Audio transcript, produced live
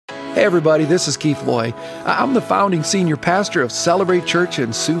Hey everybody, this is Keith Loy. I'm the founding senior pastor of Celebrate Church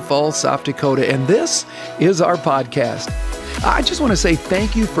in Sioux Falls, South Dakota, and this is our podcast. I just want to say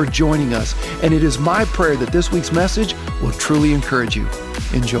thank you for joining us, and it is my prayer that this week's message will truly encourage you.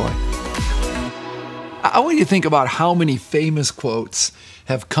 Enjoy. I want you to think about how many famous quotes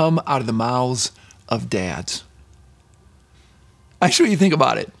have come out of the mouths of dads. I just want you to think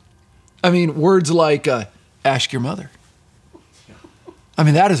about it. I mean, words like, ask your mother. I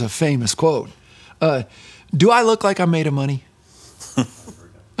mean, that is a famous quote. Do I look like I'm made of money?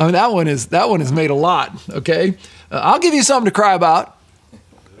 I mean, that one is made a lot, okay? I'll give you something to cry about.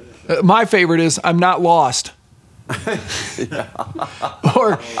 My favorite is, I'm not lost. Or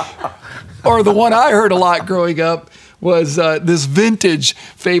the one I heard a lot growing up was this vintage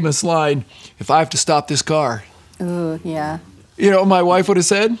famous line, if I have to stop this car. Ooh, yeah. You know what my wife would have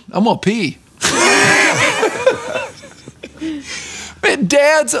said? I'm going to pee. Man,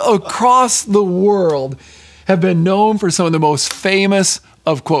 dads across the world have been known for some of the most famous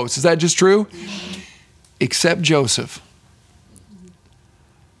of quotes. Is that just true? Except Joseph.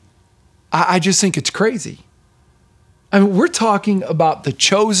 I just think it's crazy. I mean, we're talking about the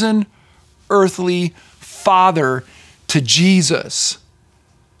chosen earthly father to Jesus.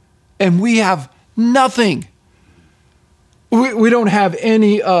 And we have nothing. We don't have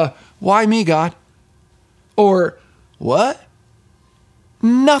any, why me, God? Or what?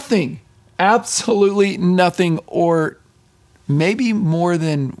 Nothing. Absolutely nothing, or maybe more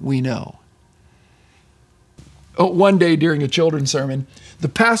than we know. One day during a children's sermon, the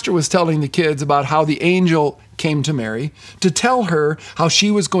pastor was telling the kids about how the angel came to Mary to tell her how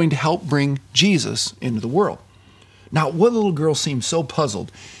she was going to help bring Jesus into the world. Now, one little girl seemed so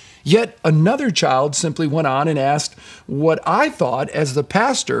puzzled. Yet another child simply went on and asked what I thought, as the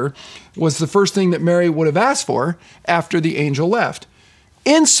pastor, was the first thing that Mary would have asked for after the angel left.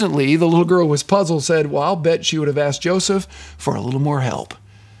 Instantly, the little girl was puzzled, said, well, I'll bet she would have asked Joseph for a little more help.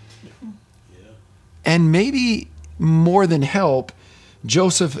 Yeah. And maybe more than help,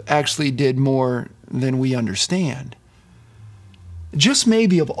 Joseph actually did more than we understand. Just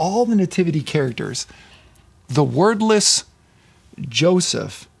maybe of all the nativity characters, the wordless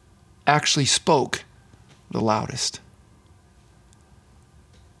Joseph actually spoke the loudest.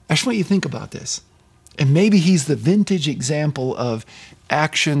 I just want you to think about this. And maybe he's the vintage example of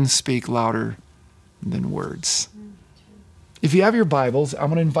actions speak louder than words. If you have your Bibles, I'm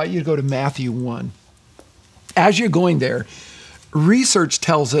going to invite you to go to Matthew 1. As you're going there, research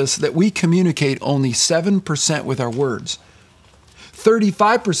tells us that we communicate only 7% with our words,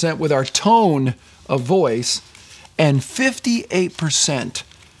 35% with our tone of voice, and 58%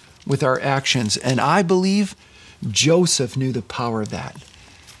 with our actions. And I believe Joseph knew the power of that.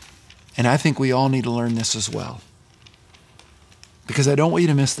 And I think we all need to learn this as well. Because I don't want you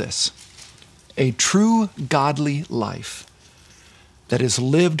to miss this. A true godly life that is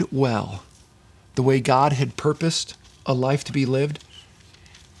lived well, the way God had purposed a life to be lived,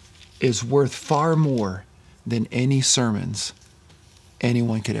 is worth far more than any sermons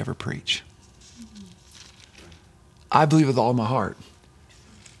anyone could ever preach. I believe with all my heart.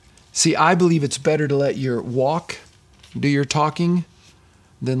 See, I believe it's better to let your walk do your talking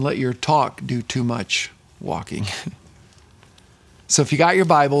than let your talk do too much walking. So if you got your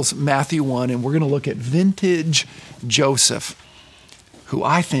Bibles, Matthew 1, and we're going to look at vintage Joseph, who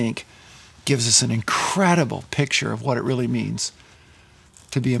I think gives us an incredible picture of what it really means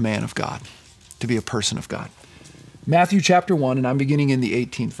to be a man of God, to be a person of God. Matthew chapter 1, and I'm beginning in the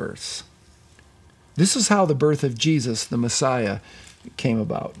 18th verse. This is how the birth of Jesus, the Messiah, came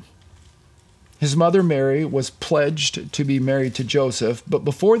about. His mother Mary was pledged to be married to Joseph, but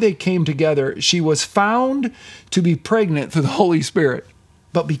before they came together, she was found to be pregnant through the Holy Spirit.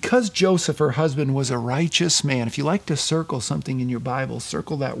 But because Joseph, her husband, was a righteous man, if you like to circle something in your Bible,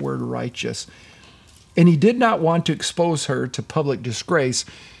 circle that word righteous, and he did not want to expose her to public disgrace,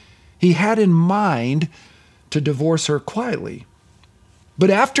 he had in mind to divorce her quietly. But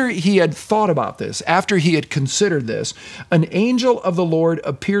after he had thought about this, after he had considered this, an angel of the Lord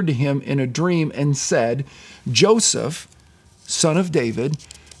appeared to him in a dream and said, Joseph, son of David,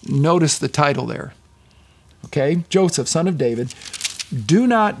 notice the title there, okay? Joseph, son of David, do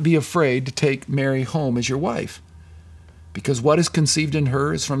not be afraid to take Mary home as your wife, because what is conceived in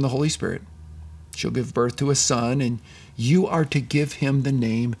her is from the Holy Spirit. She'll give birth to a son, and you are to give him the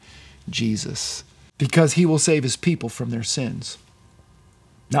name Jesus, because he will save his people from their sins.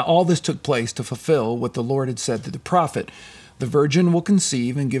 Now all this took place to fulfill what the Lord had said through the prophet. The virgin will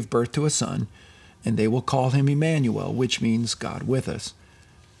conceive and give birth to a son, and they will call him Emmanuel, which means God with us.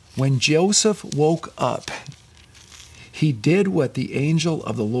 When Joseph woke up, he did what the angel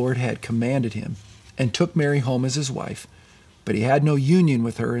of the Lord had commanded him and took Mary home as his wife. But he had no union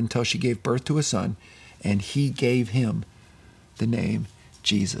with her until she gave birth to a son, and he gave him the name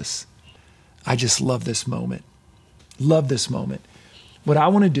Jesus. I just love this moment. Love this moment. What I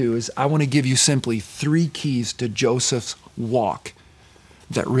want to do is I want to give you simply 3 keys to Joseph's walk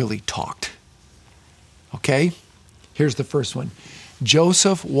that really talked. Okay? Here's the first one.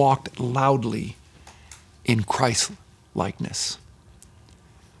 Joseph walked loudly in Christ-likeness.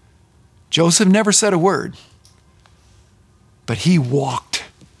 Joseph never said a word, but he walked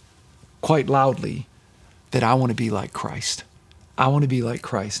quite loudly that I want to be like Christ. I want to be like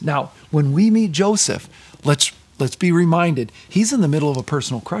Christ. Now, when we meet Joseph, let's be reminded, he's in the middle of a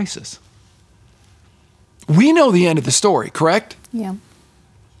personal crisis. We know the end of the story, correct? Yeah.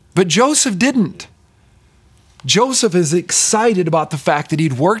 But Joseph didn't. Joseph is excited about the fact that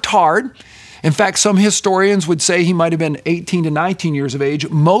he'd worked hard. In fact, some historians would say he might have been 18 to 19 years of age.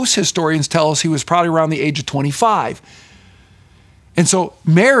 Most historians tell us he was probably around the age of 25. And so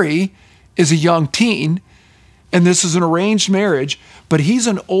Mary is a young teen, and this is an arranged marriage, but he's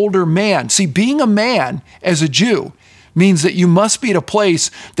an older man. See, being a man as a Jew means that you must be at a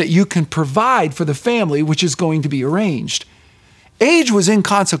place that you can provide for the family, which is going to be arranged. Age was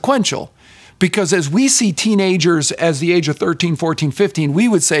inconsequential, because as we see teenagers as the age of 13, 14, 15, we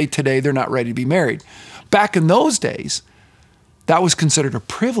would say today they're not ready to be married. Back in those days, that was considered a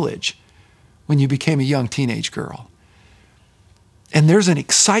privilege when you became a young teenage girl. And there's an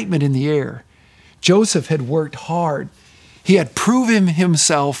excitement in the air. Joseph had worked hard. He had proven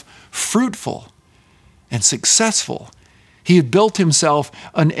himself fruitful and successful. He had built himself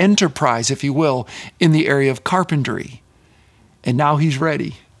an enterprise, if you will, in the area of carpentry. And now he's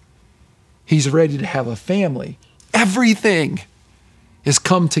ready. He's ready to have a family. Everything has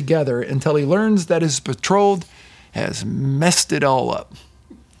come together until he learns that his betrothed has messed it all up.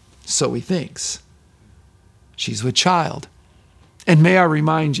 So he thinks. She's with child. And may I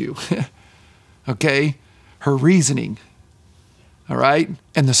remind you, okay, her reasoning, all right,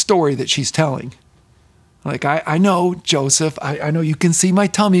 and the story that she's telling. Like, I know, Joseph, I know you can see my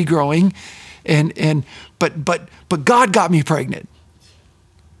tummy growing, but God got me pregnant.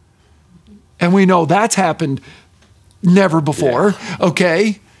 And we know that's happened never before,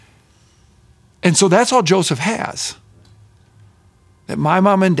 okay? And so that's all Joseph has. That my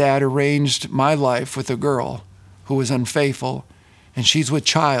mom and dad arranged my life with a girl who was unfaithful, and she's with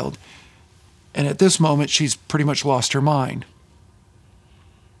child. And at this moment, she's pretty much lost her mind.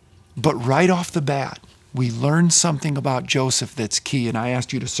 But right off the bat, we learn something about Joseph that's key, and I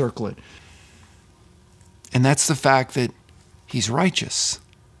asked you to circle it. And that's the fact that he's righteous,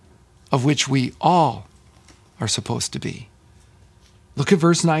 of which we all are supposed to be. Look at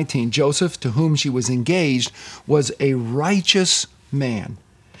verse 19. Joseph, to whom she was engaged, was a righteous man.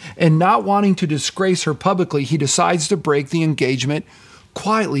 And not wanting to disgrace her publicly, he decides to break the engagement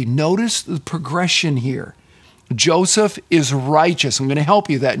quietly. Notice the progression here. Joseph is righteous. I'm going to help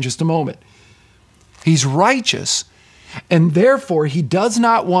you with that in just a moment. He's righteous, and therefore he does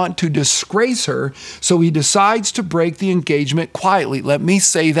not want to disgrace her, so he decides to break the engagement quietly. Let me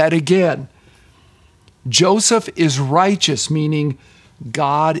say that again. Joseph is righteous, meaning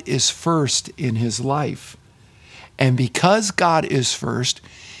God is first in his life. And because God is first,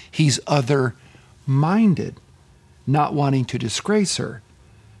 he's other-minded, not wanting to disgrace her,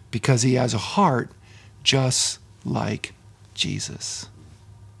 because he has a heart just like Jesus.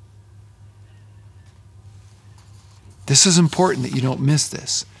 This is important that you don't miss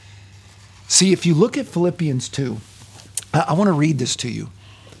this. See, if you look at Philippians 2, I want to read this to you.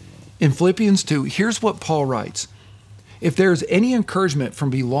 In Philippians 2, here's what Paul writes. If there's any encouragement from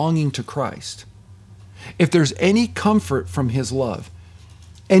belonging to Christ, if there's any comfort from his love,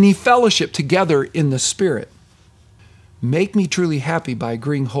 any fellowship together in the Spirit, make me truly happy by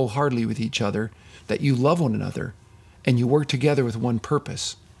agreeing wholeheartedly with each other, that you love one another and you work together with one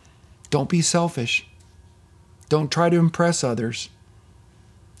purpose. Don't be selfish. Don't try to impress others.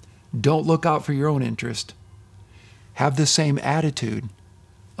 Don't look out for your own interest. Have the same attitude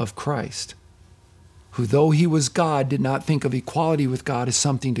of Christ, who though he was God, did not think of equality with God as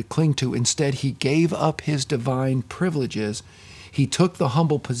something to cling to. Instead, he gave up his divine privileges. He took the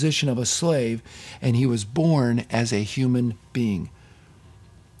humble position of a slave, and he was born as a human being.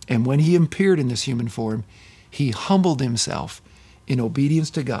 And when he appeared in this human form, he humbled himself in obedience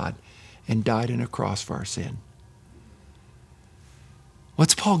to God and died on a cross for our sin.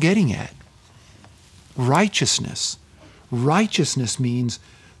 What's Paul getting at? Righteousness. Righteousness means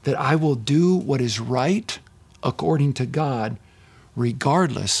that I will do what is right according to God,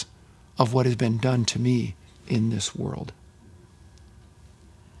 regardless of what has been done to me in this world.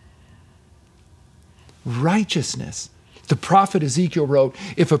 Righteousness. The prophet Ezekiel wrote,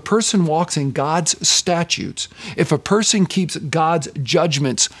 if a person walks in God's statutes, if a person keeps God's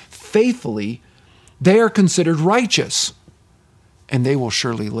judgments faithfully, they are considered righteous, and they will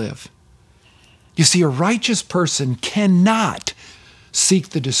surely live. You see, a righteous person cannot seek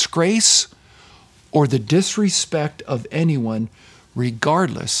the disgrace or the disrespect of anyone,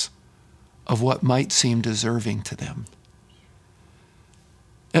 regardless of what might seem deserving to them.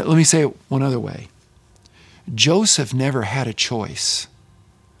 Let me say it one other way. Joseph never had a choice.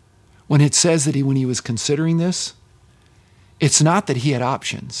 When it says that when he was considering this, it's not that he had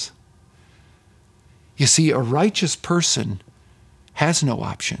options. You see, a righteous person has no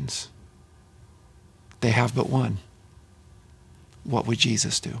options. They have but one. What would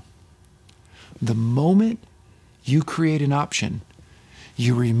Jesus do? The moment you create an option,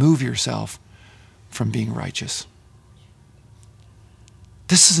 you remove yourself from being righteous.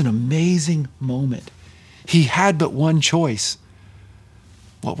 This is an amazing moment. He had but one choice.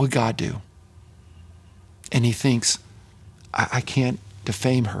 What would God do? And he thinks, I can't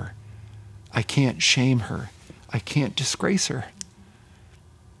defame her. I can't shame her. I can't disgrace her.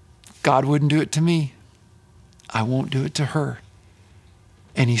 God wouldn't do it to me. I won't do it to her.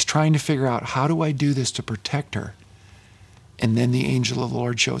 And he's trying to figure out, how do I do this to protect her? And then the angel of the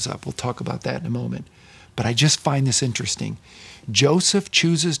Lord shows up. We'll talk about that in a moment. But I just find this interesting. Joseph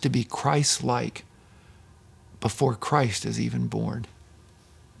chooses to be Christ-like before Christ is even born.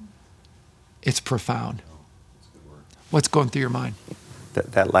 It's profound. What's going through your mind?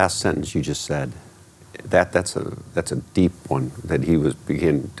 That last sentence you just said, that's a deep one, that he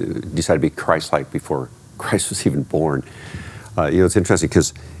decided to be Christ-like before Christ was even born. It's interesting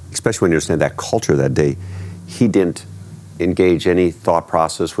because, especially when you understand that culture that day, he didn't engage any thought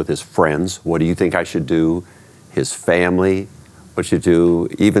process with his friends. What do you think I should do? His family, what should do?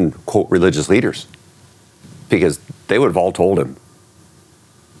 Even, quote, religious leaders, because they would have all told him,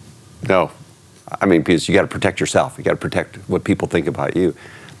 no. I mean, because you got to protect yourself. You got to protect what people think about you.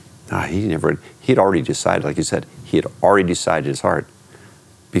 No, he'd already decided, like you said, he had already decided in his heart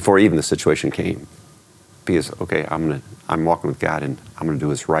before even the situation came. Because, okay, I'm walking with God, and I'm going to do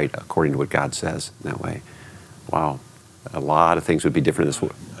what's right according to what God says in that way. Wow. A lot of things would be different in this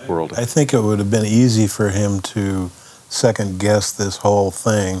world. I think it would have been easy for him to second guess this whole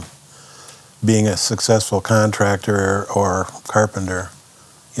thing, being a successful contractor or carpenter.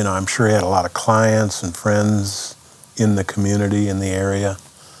 I'm sure he had a lot of clients and friends in the community, in the area.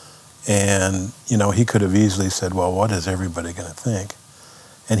 And, he could have easily said, well, what is everybody going to think?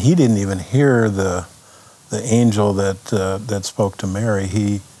 And he didn't even hear the angel that spoke to Mary.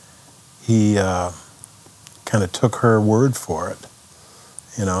 He kind of took her word for it.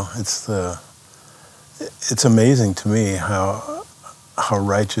 It's amazing to me how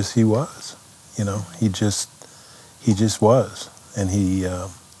righteous he was. He just was, and he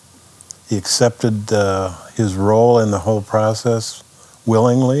accepted his role in the whole process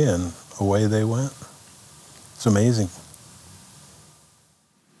willingly, and away they went. It's amazing.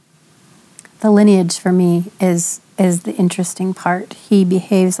 The lineage for me is the interesting part. He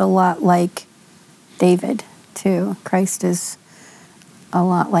behaves a lot like David, too. Christ is a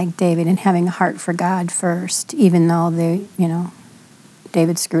lot like David in having a heart for God first, even though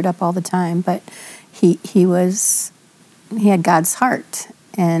David screwed up all the time, but he had God's heart.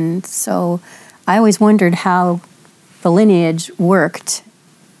 And so I always wondered how the lineage worked.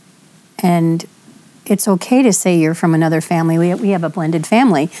 And it's okay to say you're from another family. We have a blended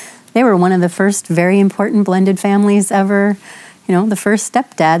family. They were one of the first very important blended families ever. The first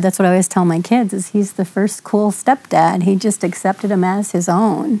stepdad, that's what I always tell my kids, is he's the first cool stepdad. He just accepted him as his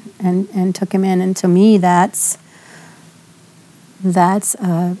own and took him in. And to me, that's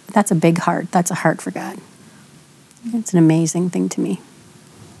a big heart. That's a heart for God. It's an amazing thing to me.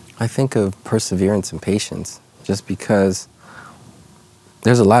 I think of perseverance and patience, just because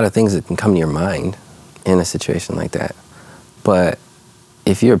there's a lot of things that can come to your mind in a situation like that. But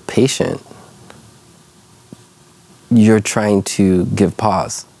if you're patient, you're trying to give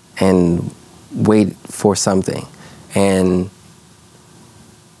pause and wait for something. And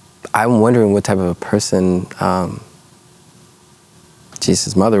I'm wondering what type of a person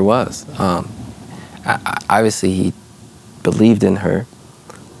Jesus' mother was. Obviously, he believed in her.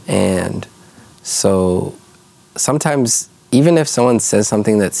 And so sometimes, even if someone says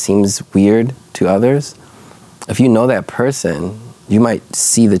something that seems weird to others, if you know that person, you might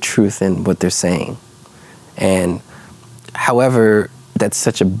see the truth in what they're saying. And however, that's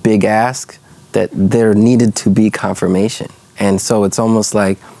such a big ask that there needed to be confirmation. And so it's almost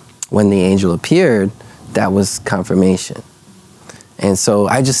like when the angel appeared that was confirmation. And so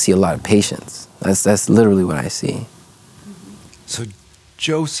I just see a lot of patience. That's literally what I see. So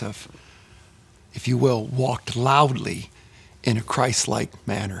Joseph, if you will, walked loudly in a Christ-like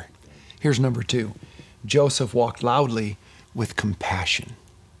manner. Here's number 2. Joseph walked loudly with compassion.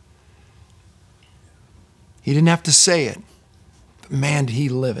 He didn't have to say it, but man, did he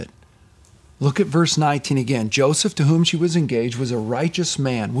live it. Look at verse 19 again. Joseph, to whom she was engaged, was a righteous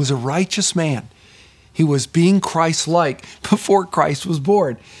man. He was being Christ-like before Christ was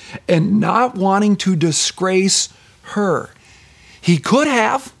born and not wanting to disgrace her. He could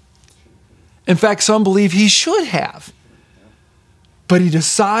have. In fact, some believe he should have. But he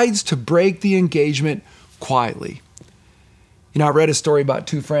decides to break the engagement quietly. You know, I read a story about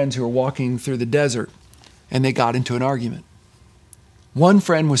 2 friends who were walking through the desert and they got into an argument. One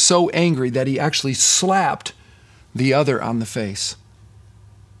friend was so angry that he actually slapped the other on the face.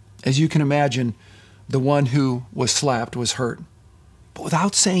 As you can imagine, the one who was slapped was hurt. But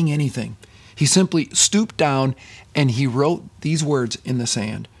without saying anything, he simply stooped down and he wrote these words in the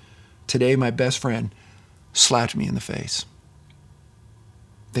sand. Today, my best friend slapped me in the face.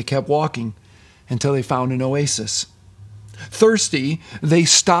 They kept walking until they found an oasis. Thirsty, they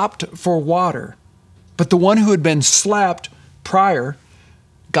stopped for water. But the one who had been slapped prior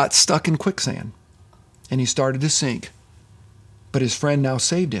got stuck in quicksand and he started to sink. But his friend now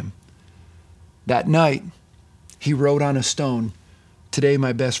saved him. That night, he wrote on a stone, today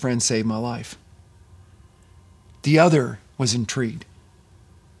my best friend saved my life. The other was intrigued.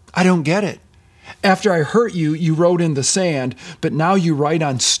 I don't get it. After I hurt you, you wrote in the sand, but now you write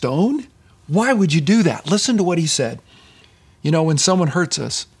on stone? Why would you do that? Listen to what he said. You know, when someone hurts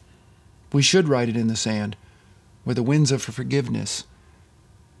us, we should write it in the sand where the winds of forgiveness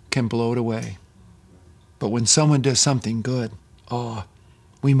can blow it away. But when someone does something good,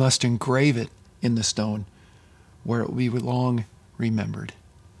 we must engrave it in the stone where it will be long remembered.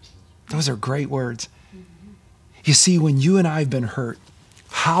 Those are great words. You see, when you and I have been hurt,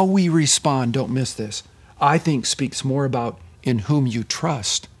 how we respond, don't miss this, I think speaks more about in whom you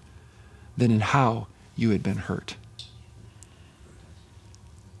trust than in how you had been hurt.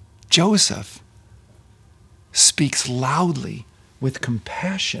 Joseph speaks loudly with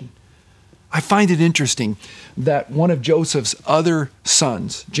compassion. I find it interesting that one of Joseph's other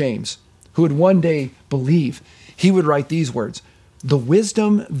sons, James, who would one day believe, he would write these words, the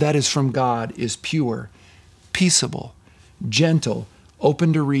wisdom that is from God is pure, peaceable, gentle,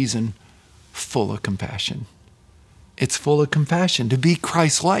 open to reason, full of compassion. It's full of compassion. To be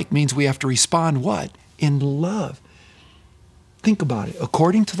Christ-like means we have to respond what? In love. Think about it.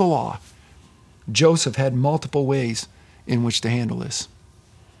 According to the law, Joseph had multiple ways in which to handle this.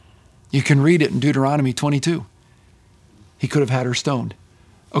 You can read it in Deuteronomy 22. He could have had her stoned,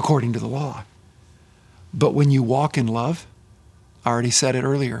 according to the law. But when you walk in love, I already said it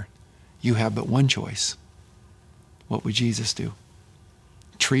earlier, you have but one choice. What would Jesus do?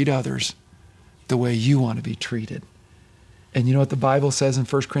 Treat others the way you want to be treated. And you know what the Bible says in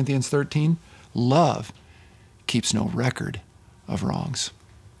 1 Corinthians 13? Love keeps no record of wrongs.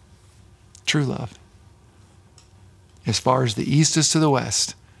 True love. As far as the east is to the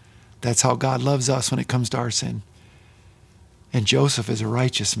west, that's how God loves us when it comes to our sin. And Joseph is a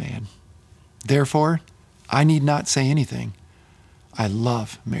righteous man. Therefore, I need not say anything. I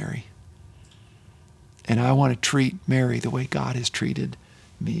love Mary. And I want to treat Mary the way God has treated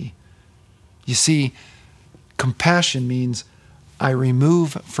me. You see, compassion means I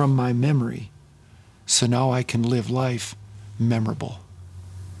remove from my memory so now I can live life memorable.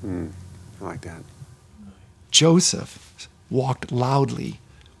 I like that. Joseph walked loudly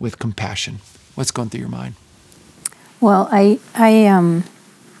with compassion. What's going through your mind? Well, I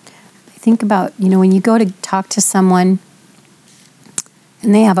think about, when you go to talk to someone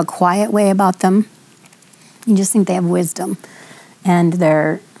and they have a quiet way about them, you just think they have wisdom and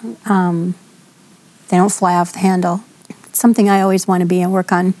they don't fly off the handle. It's something I always want to be and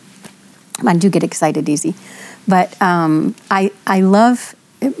work on. I do get excited easy. But I love,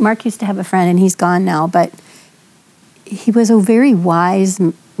 Mark used to have a friend and he's gone now, but he was a very wise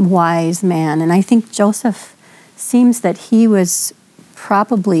man. And I think Joseph seems that he was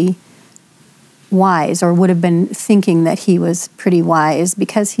probably wise, or would have been thinking that he was pretty wise,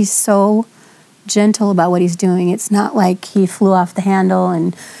 because he's so gentle about what he's doing. It's not like he flew off the handle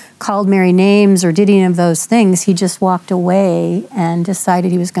and called Mary names or did any of those things. He just walked away and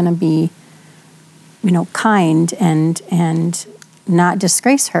decided he was going to be, kind and not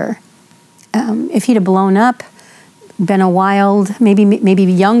disgrace her. If he'd have blown up, been a wild, maybe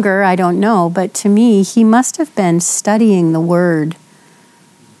younger, I don't know, but to me, he must have been studying the word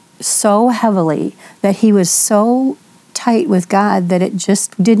so heavily, that he was so tight with God that it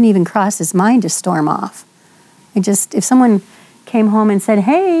just didn't even cross his mind to storm off. If someone came home and said,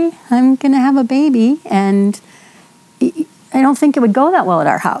 "Hey, I'm going to have a baby," and I don't think it would go that well at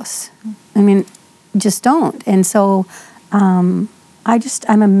our house. I mean, just don't. And so I'm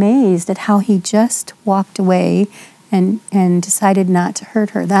amazed at how he just walked away and decided not to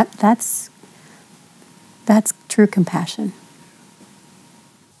hurt her. That's true compassion.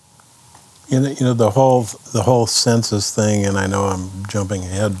 You know the whole census thing, and I know I'm jumping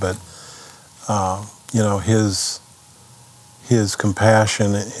ahead, but his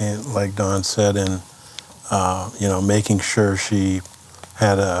compassion, and like Dawn said, and making sure she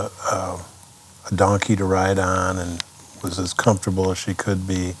had a donkey to ride on and was as comfortable as she could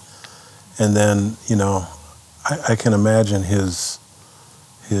be, and then I can imagine his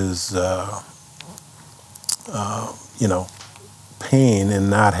pain in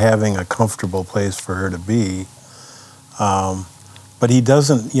not having a comfortable place for her to be. But he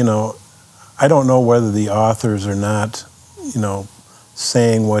doesn't, I don't know whether the authors are not,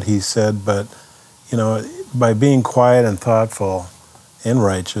 saying what he said, but, by being quiet and thoughtful and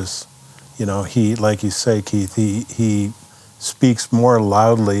righteous, he, like you say, Keith, he speaks more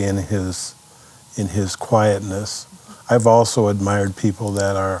loudly in his quietness. I've also admired people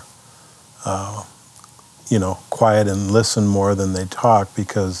that are, quiet and listen more than they talk,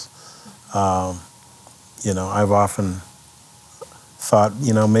 because, I've often thought,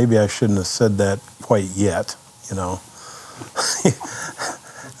 maybe I shouldn't have said that quite yet,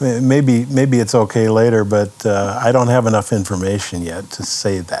 maybe it's okay later, but I don't have enough information yet to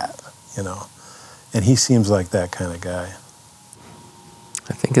say that, And he seems like that kind of guy.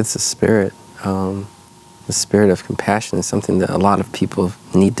 I think it's the spirit. The spirit of compassion is something that a lot of people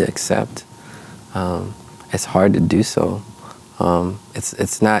need to accept. It's hard to do so.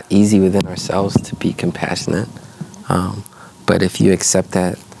 It's not easy within ourselves to be compassionate. But if you accept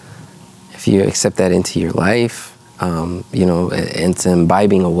that into your life, it's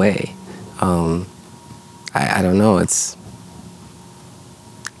imbibing away. I don't know.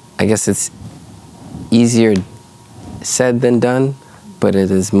 I guess it's easier said than done, but it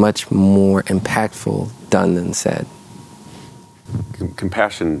is much more impactful done than said.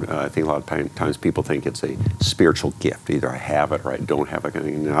 Compassion, I think a lot of times people think it's a spiritual gift. Either I have it or I don't have it.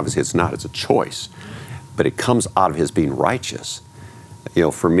 And obviously it's not. It's a choice. But it comes out of his being righteous.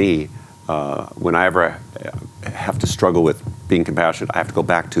 For me, when I ever have to struggle with being compassionate, I have to go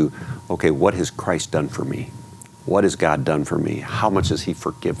back to, okay, what has Christ done for me? What has God done for me? How much has he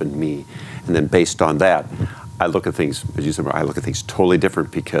forgiven me? And then based on that, I look at things, as you said, I look at things totally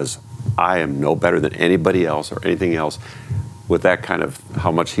different, because I am no better than anybody else or anything else. With that kind of how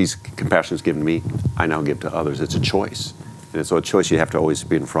much compassion has given me, I now give to others. It's a choice. And it's a choice you have to always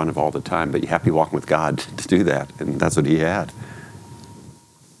be in front of all the time, but you have to be walking with God to do that, and that's what he had.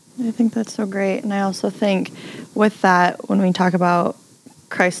 I think that's so great. And I also think with that, when we talk about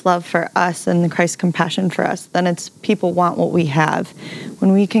Christ's love for us and Christ's compassion for us, then it's people want what we have.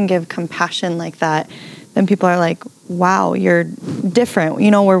 When we can give compassion like that, then people are like, wow, you're different.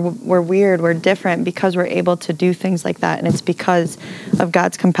 We're weird, we're different, because we're able to do things like that. And it's because of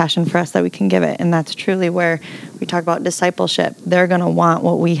God's compassion for us that we can give it. And that's truly where we talk about discipleship. They're going to want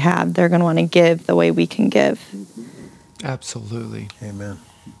what we have. They're going to want to give the way we can give. Absolutely. Amen.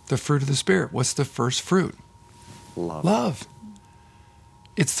 The fruit of the Spirit. What's the first fruit? Love.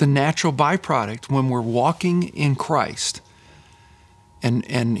 It's the natural byproduct when we're walking in Christ.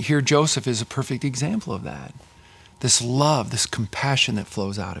 And here Joseph is a perfect example of that. This love, this compassion that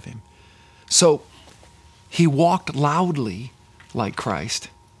flows out of him. So he walked loudly like Christ.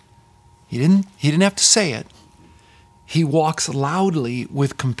 He didn't have to say it. He walks loudly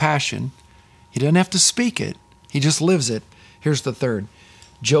with compassion. He doesn't have to speak it. He just lives it. Here's the third.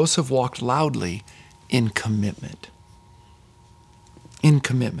 Joseph walked loudly in commitment. In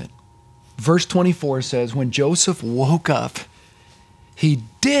commitment. Verse 24 says, when Joseph woke up, he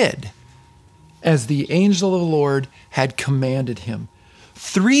did as the angel of the Lord had commanded him.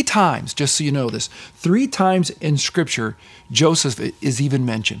 3 times, just so you know this, 3 times in Scripture, Joseph is even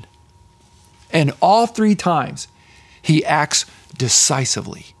mentioned. And all 3 times, he acts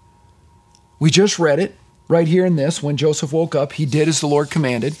decisively. We just read it right here in this. When Joseph woke up, he did as the Lord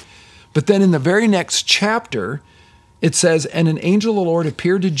commanded. But then in the very next chapter, it says, and an angel of the Lord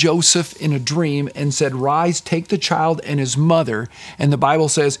appeared to Joseph in a dream and said, rise, take the child and his mother. And the Bible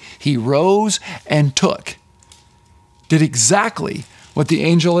says he rose and took. Did exactly what the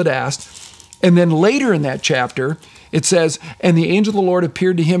angel had asked. And then later in that chapter, it says, and the angel of the Lord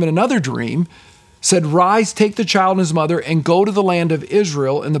appeared to him in another dream, said, rise, take the child and his mother, and go to the land of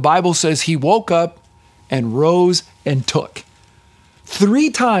Israel. And the Bible says he woke up and rose and took. 3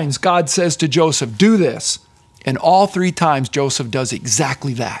 times God says to Joseph, do this. And all 3 times Joseph does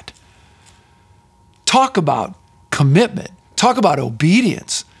exactly that. Talk about commitment. Talk about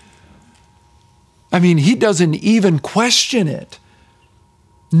obedience. I mean, he doesn't even question it.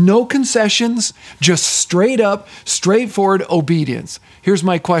 No concessions, just straight up, straightforward obedience. Here's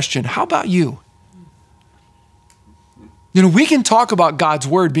my question. How about you? You know, we can talk about God's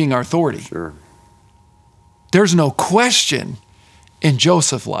word being our authority. Sure. There's no question in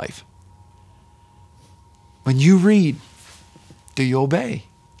Joseph's life. When you read, do you obey?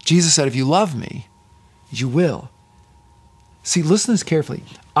 Jesus said, if you love me, you will. See, listen to this carefully.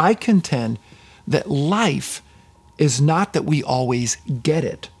 I contend that life is not that we always get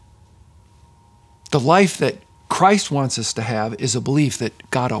it. The life that Christ wants us to have is a belief that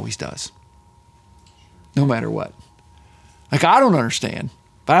God always does, no matter what. Like, I don't understand,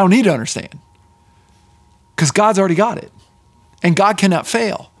 but I don't need to understand because God's already got it, and God cannot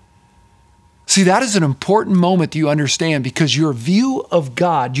fail. See, that is an important moment that you understand because your view of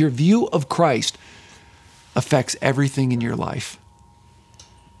God, your view of Christ affects everything in your life.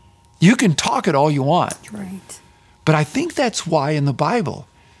 You can talk it all you want. Right. But I think that's why in the Bible,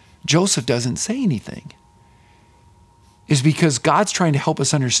 Joseph doesn't say anything. Is because God's trying to help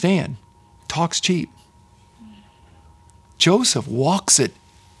us understand. Talk's cheap. Joseph walks it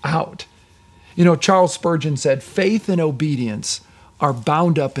out. You know, Charles Spurgeon said, faith and obedience are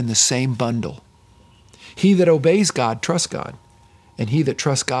bound up in the same bundle. He that obeys God trusts God, and he that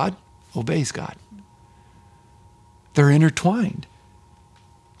trusts God obeys God. They're intertwined.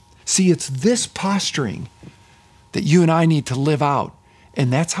 See, it's this posturing that you and I need to live out,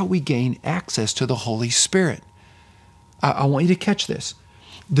 and that's how we gain access to the Holy Spirit. I want you to catch this.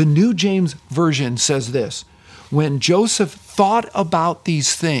 The New James Version says this, when Joseph thought about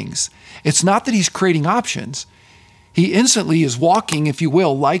these things, it's not that he's creating options. He instantly is walking, if you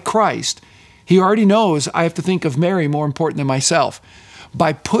will, like Christ. He already knows I have to think of Mary more important than myself.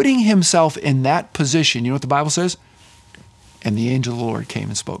 By putting himself in that position, you know what the Bible says? And the angel of the Lord came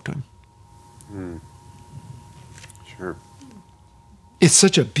and spoke to him. Sure. It's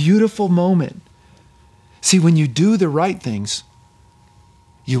such a beautiful moment. See, when you do the right things,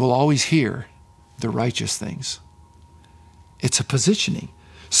 you will always hear the righteous things. It's a positioning.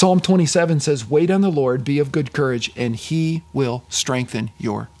 Psalm 27 says, wait on the Lord, be of good courage, and he will strengthen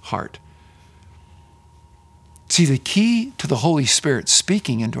your heart. See, the key to the Holy Spirit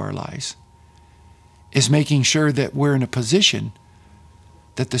speaking into our lives is making sure that we're in a position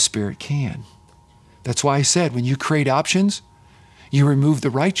that the Spirit can. That's why I said, when you create options, you remove the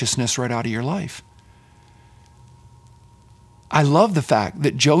righteousness right out of your life. I love the fact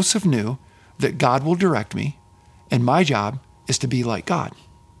that Joseph knew that God will direct me, and my job is to be like God.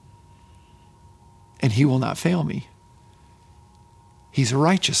 And he will not fail me. He's a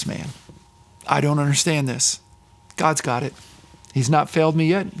righteous man. I don't understand this. God's got it. He's not failed me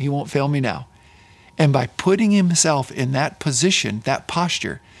yet. He won't fail me now. And by putting himself in that position, that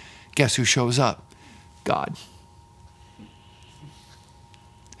posture, guess who shows up? God.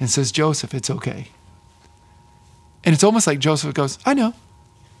 And says, Joseph, it's okay. And it's almost like Joseph goes, I know.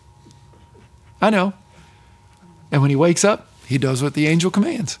 And when he wakes up, he does what the angel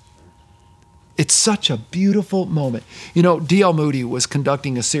commands. It's such a beautiful moment. You know, D.L. Moody was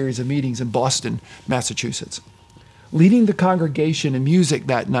conducting a series of meetings in Boston, Massachusetts. Leading the congregation in music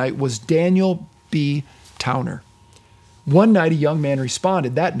that night was Daniel B. Towner. One night, a young man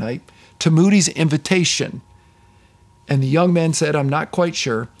responded that night to Moody's invitation. And the young man said, I'm not quite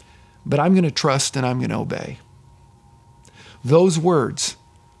sure, but I'm going to trust and I'm going to obey. Those words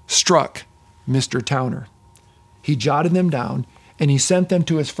struck Mr. Towner. He jotted them down and he sent them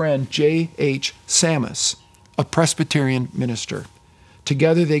to his friend J.H. Sammis, a Presbyterian minister.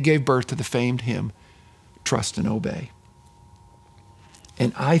 Together they gave birth to the famed hymn, Trust and Obey.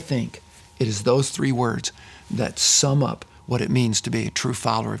 And I think it is those 3 words that sum up what it means to be a true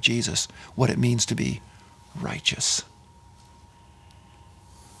follower of Jesus, what it means to be righteous.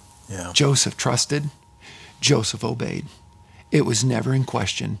 Yeah. Joseph trusted, Joseph obeyed. It was never in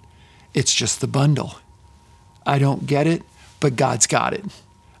question. It's just the bundle. I don't get it, but God's got it.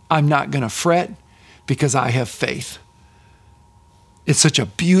 I'm not going to fret because I have faith. It's such a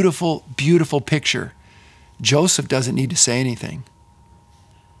beautiful, beautiful picture. Joseph doesn't need to say anything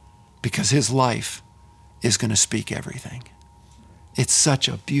because his life is going to speak everything. It's such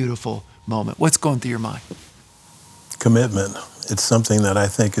a beautiful moment. What's going through your mind? Commitment. It's something that I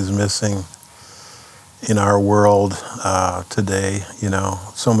think is missing in our world today. You know,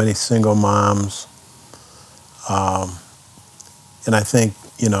 so many single moms And I think,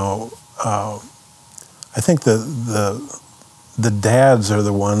 I think the dads are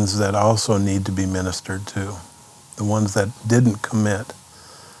the ones that also need to be ministered to, the ones that didn't commit.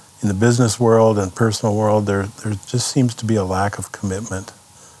 In the business world and personal world, there just seems to be a lack of commitment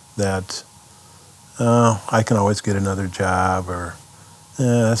that I can always get another job, or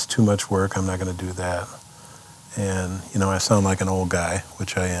that's too much work, I'm not going to do that. And, I sound like an old guy,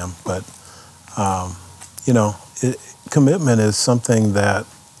 which I am, but, commitment is something that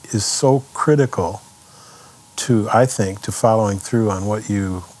is so critical to, I think, to following through on what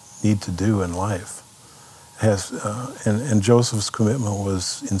you need to do in life. And Joseph's commitment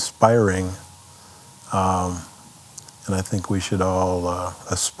was inspiring, and I think we should all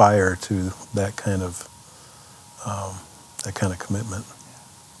aspire to that kind of commitment.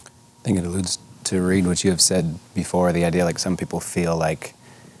 I think it alludes to, Reed, what you have said before, the idea like some people feel like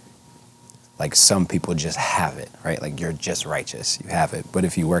some people just have it, right? Like you're just righteous, you have it. But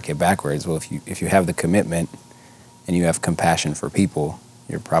if you work it backwards, well, if you have the commitment and you have compassion for people,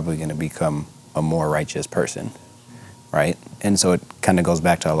 you're probably going to become a more righteous person, right? And so it kind of goes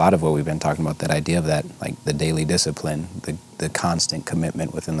back to a lot of what we've been talking about, that idea of that, like the daily discipline, the constant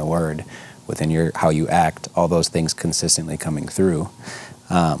commitment within the Word, within how you act, all those things consistently coming through,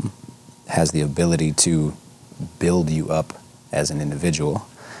 has the ability to build you up as an individual.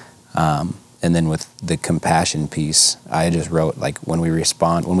 And then with the compassion piece, I just wrote, like, when we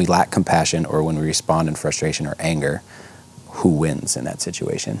lack compassion, or when we respond in frustration or anger, who wins in that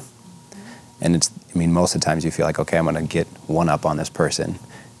situation? And most of the times you feel like, okay, I'm going to get one up on this person,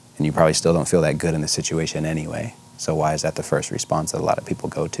 and you probably still don't feel that good in the situation anyway. So why is that the first response that a lot of people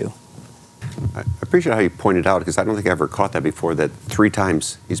go to? I appreciate how you pointed out, because I don't think I ever caught that before, that 3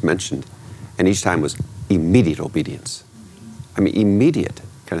 times he's mentioned, and each time was immediate obedience. Immediate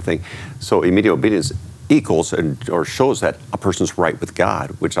kind of thing. So immediate obedience equals or shows that a person's right with God,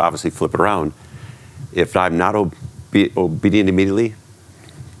 which obviously, flip it around. If I'm not obedient immediately,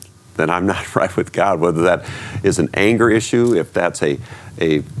 then I'm not right with God. Whether that is an anger issue, if that's a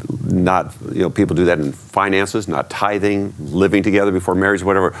not, people do that in finances, not tithing, living together before marriage,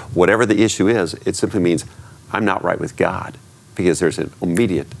 whatever the issue is, it simply means I'm not right with God, because there's an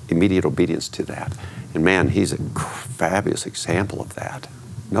immediate obedience to that. And man, he's a fabulous example of that.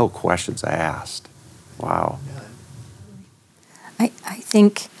 No questions asked. Wow. I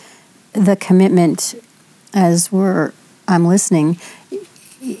think the commitment, I'm listening,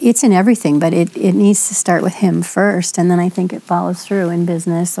 it's in everything, but it needs to start with him first, and then I think it follows through in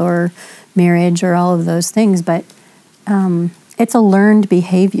business or marriage or all of those things. But it's a learned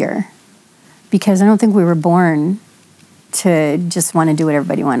behavior, because I don't think we were born to just want to do what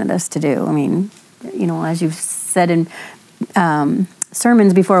everybody wanted us to do. As you've said in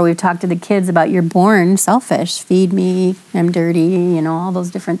sermons before, we've talked to the kids about, you're born selfish, feed me, I'm dirty, all those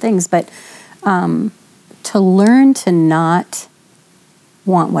different things. But to learn to not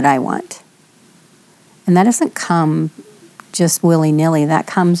want what I want. And that doesn't come just willy-nilly. That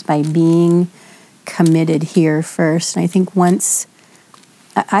comes by being committed here first. And I think once,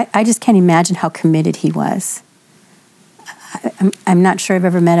 I just can't imagine how committed he was. I'm not sure I've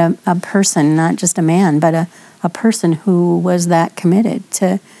ever met a person, not just a man, but a person who was that committed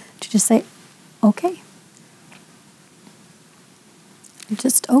to just say, okay.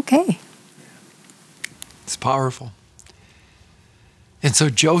 Just okay. It's powerful. And so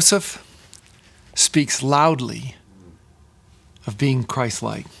Joseph speaks loudly of being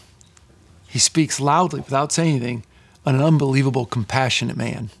Christ-like. He speaks loudly, without saying anything, on an unbelievable, compassionate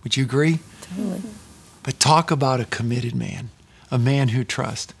man. Would you agree? Totally. But talk about a committed man, a man who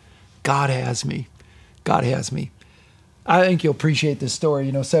trusts. God has me. God has me. I think you'll appreciate this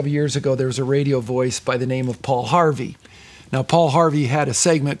story. 7 years ago, there was a radio voice by the name of Paul Harvey. Now, Paul Harvey had a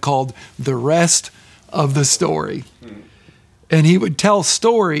segment called The Rest of the Story. And he would tell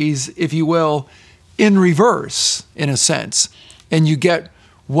stories, if you will, in reverse, in a sense. And you get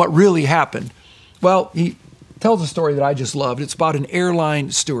what really happened. Well, he tells a story that I just loved. It's about an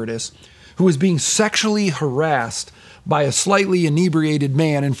airline stewardess who was being sexually harassed by a slightly inebriated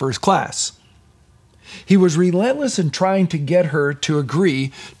man in first class. He was relentless in trying to get her to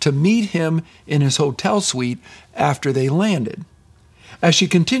agree to meet him in his hotel suite after they landed. As she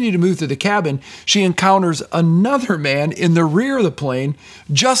continued to move through the cabin, she encounters another man in the rear of the plane,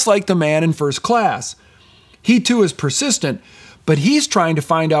 just like the man in first class. He too is persistent, but he's trying to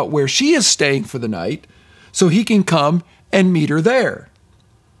find out where she is staying for the night so he can come and meet her there.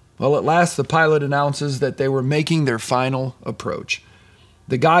 Well, at last the pilot announces that they were making their final approach.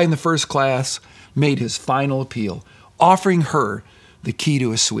 The guy in the first class made his final appeal, offering her the key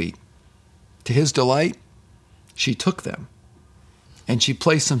to his suite. To his delight, She took them, and she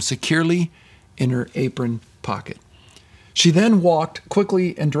placed them securely in her apron pocket. She then walked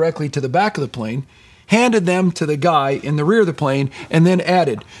quickly and directly to the back of the plane, handed them to the guy in the rear of the plane, and then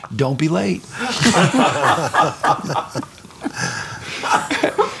added, "Don't be late."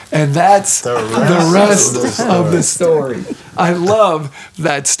 And that's the rest of the story. I love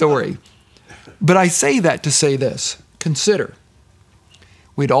that story. But I say that to say this. Consider,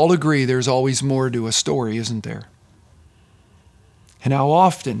 we'd all agree there's always more to a story, isn't there? And how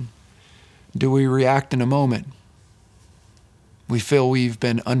often do we react in a moment? We feel we've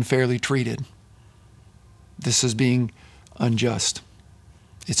been unfairly treated. This is being unjust.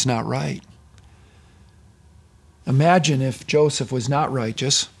 It's not right. Imagine if Joseph was not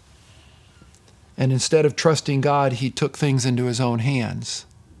righteous, and instead of trusting God, he took things into his own hands.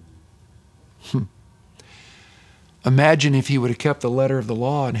 Imagine if he would have kept the letter of the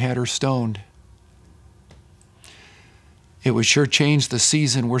law and had her stoned. It would sure change the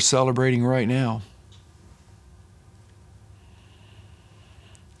season we're celebrating right now.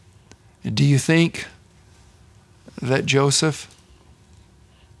 Do you think that Joseph,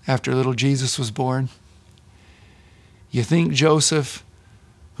 after little Jesus was born, you think Joseph,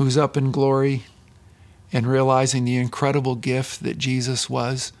 who's up in glory and realizing the incredible gift that Jesus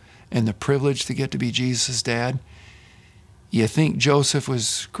was and the privilege to get to be Jesus' dad, you think Joseph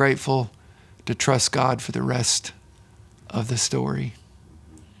was grateful to trust God for the rest of the story?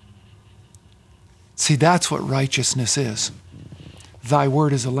 See, that's what righteousness is. Thy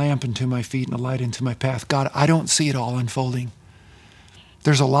word is a lamp unto my feet and a light unto my path. God, I don't see it all unfolding.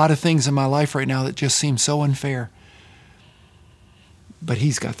 There's a lot of things in my life right now that just seem so unfair. But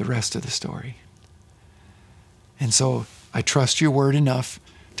he's got the rest of the story. And so I trust your word enough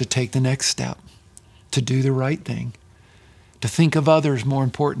to take the next step, to do the right thing, to think of others more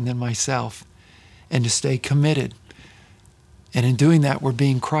important than myself, and to stay committed. And in doing that, we're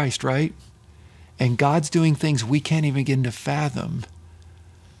being Christ, right? And God's doing things we can't even begin to fathom.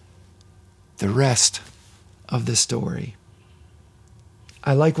 The rest of the story.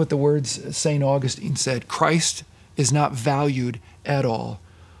 I like what the words St. Augustine said. Christ is not valued at all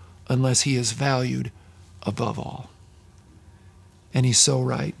unless he is valued above all. And he's so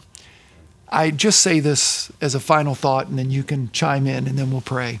right. I just say this as a final thought, and then you can chime in, and then we'll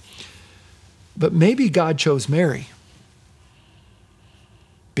pray. But maybe God chose Mary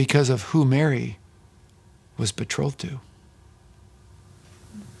because of who Mary was betrothed to.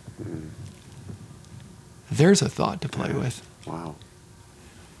 There's a thought to play with. Wow.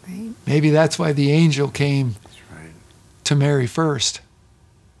 Right. Maybe that's why the angel came to Mary first.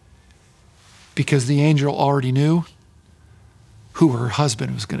 Because the angel already knew who her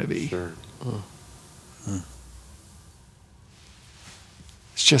husband was going to be. Sure.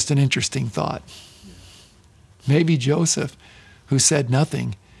 It's just an interesting thought. Maybe Joseph, who said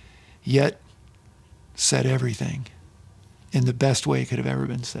nothing, yet said everything in the best way it could have ever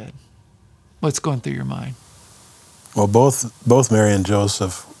been said. What's going through your mind? Well, both Mary and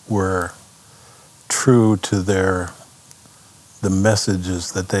Joseph were true to the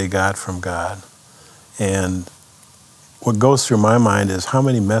messages that they got from God. And what goes through my mind is how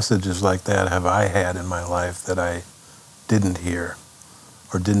many messages like that have I had in my life that I didn't hear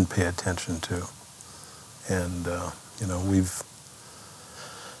or didn't pay attention to. And,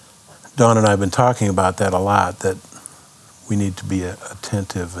 Dawn and I have been talking about that a lot, that we need to be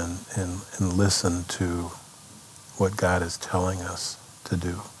attentive and listen to what God is telling us to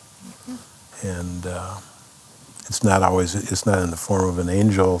do. Mm-hmm. And it's not in the form of an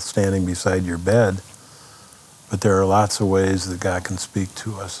angel standing beside your bed, but there are lots of ways that God can speak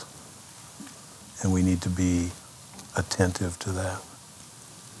to us. And we need to be attentive to that.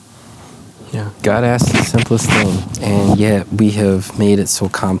 Yeah, God asks the simplest thing, and yet we have made it so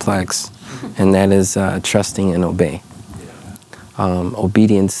complex, and that is trusting and obey.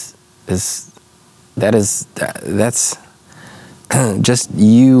 Obedience that's just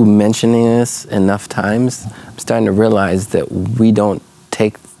you mentioning this enough times. I'm starting to realize that we don't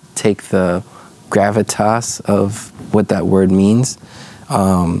take the gravitas of what that word means.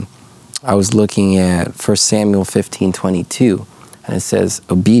 I was looking at 1 Samuel 15:22. And it says,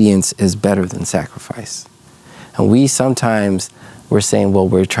 obedience is better than sacrifice. And we're saying, well,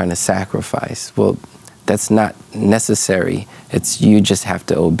 we're trying to sacrifice. Well, that's not necessary. It's you just have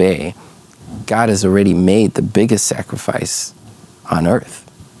to obey. God has already made the biggest sacrifice on earth.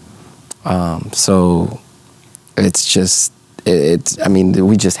 So it's just,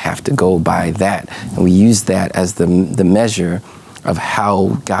 we just have to go by that. And we use that as the measure of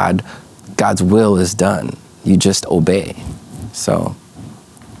how God's will is done. You just obey. So,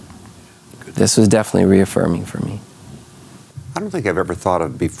 this was definitely reaffirming for me. I don't think I've ever thought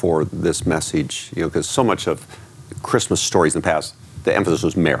of before this message, because so much of Christmas stories in the past, the emphasis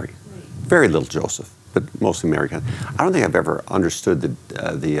was Mary. Very little Joseph, but mostly Mary. I don't think I've ever understood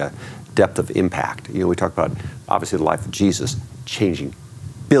the depth of impact. We talk about, obviously, the life of Jesus changing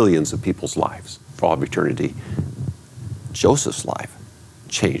billions of people's lives for all of eternity. Joseph's life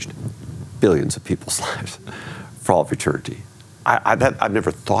changed billions of people's lives for all of eternity. I've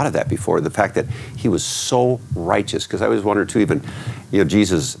never thought of that before. The fact that he was so righteous, because I always wondered too, even,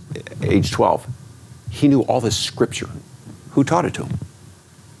 Jesus, age 12, he knew all this scripture. Who taught it to him?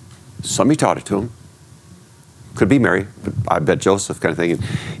 Somebody taught it to him. Could be Mary, but I bet Joseph kind of thing. And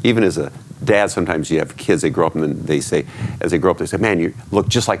even as a dad, sometimes you have kids, they grow up and then they say, as they grow up, they say, man, you look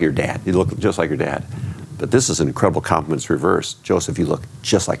just like your dad. You look just like your dad. But this is an incredible compliment. It's reversed. Joseph, you look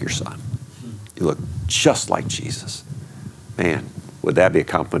just like your son. You look just like Jesus. Man, would that be a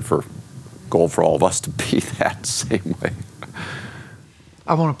compliment for goal for all of us to be that same way?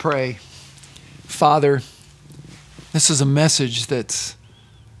 I want to pray. Father, this is a message that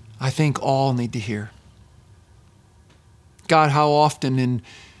I think all need to hear. God, how often in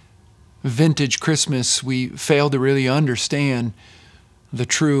vintage Christmas we fail to really understand the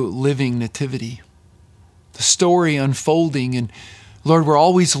true living nativity, the story unfolding, and Lord, we're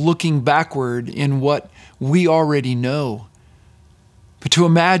always looking backward in what we already know. But to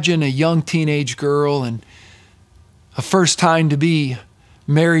imagine a young teenage girl and a first time to be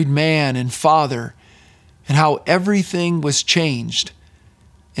married man and father, and how everything was changed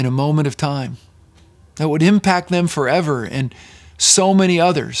in a moment of time that would impact them forever and so many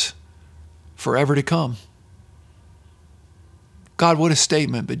others forever to come. God, what a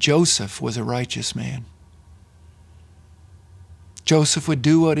statement, but Joseph was a righteous man. Joseph would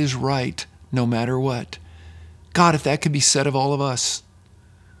do what is right no matter what. God, if that could be said of all of us,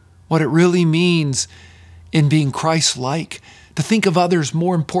 what it really means in being Christ-like, to think of others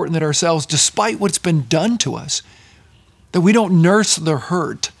more important than ourselves, despite what's been done to us, that we don't nurse the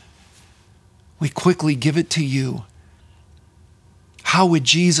hurt. We quickly give it to you. How would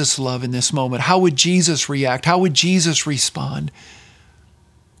Jesus love in this moment? How would Jesus react? How would Jesus respond?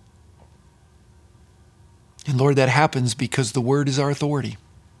 And Lord, that happens because the word is our authority.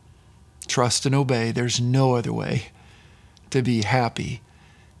 Trust and obey. There's no other way to be happy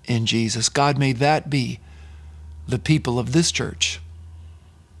in Jesus. God, may that be the people of this church.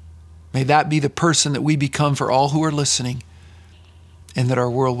 May that be the person that we become for all who are listening, and that our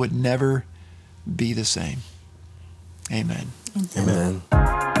world would never be the same. Amen. Amen.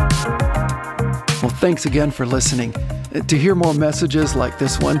 Well, thanks again for listening. To hear more messages like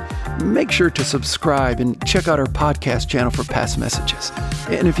this one, make sure to subscribe and check out our podcast channel for past messages.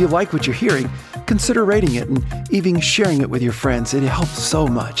 And if you like what you're hearing, consider rating it and even sharing it with your friends. It helps so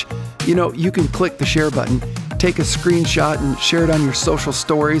much. You can click the share button, take a screenshot and share it on your social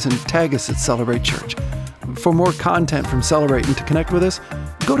stories and tag us at Celebrate Church. For more content from Celebrate and to connect with us,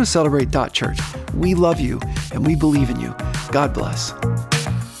 go to celebrate.church. We love you and we believe in you. God bless.